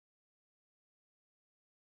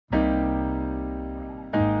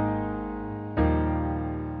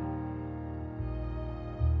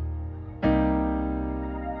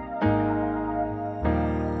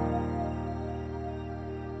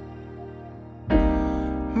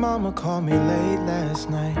Mama called me late last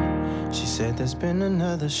night. She said there's been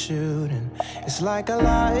another shooting. It's like our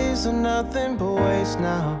lives are nothing but waste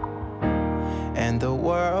now, and the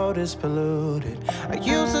world is polluted. I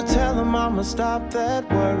used to tell her, Mama, stop that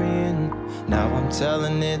worrying. Now I'm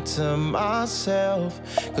telling it to myself.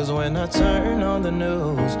 Cause when I turn on the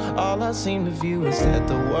news, all I seem to view is that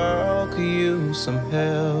the world could use some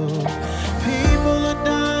help. People are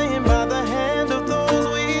dying by the hand of those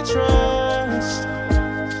we trust.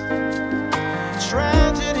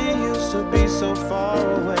 Tragedy used to be so far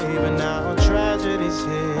away, but now tragedy's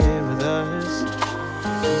here with us.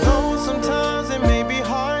 Though sometimes it may be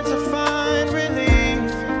hard to find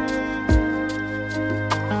relief,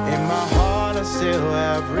 in my heart I still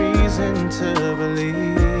have reason to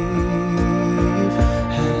believe.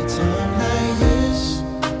 At a time like this,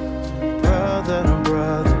 brother to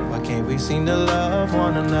brother, why can't we seem to love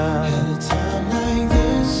one another? At a time like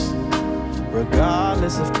this,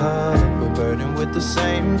 regardless of color, we're burdened with the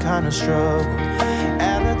same kind of struggle.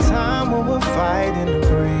 At a time when we're fighting to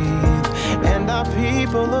breathe, and our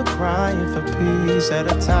people are crying for peace. At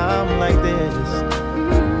a time like this,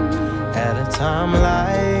 at a time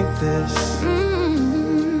like this.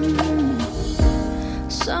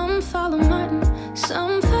 Some follow Martin,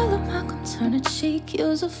 some follow Malcolm. Turn a cheek,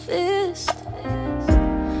 use a fist.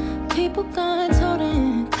 People gun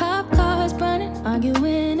toting, cop cars burning,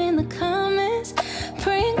 arguing in the car.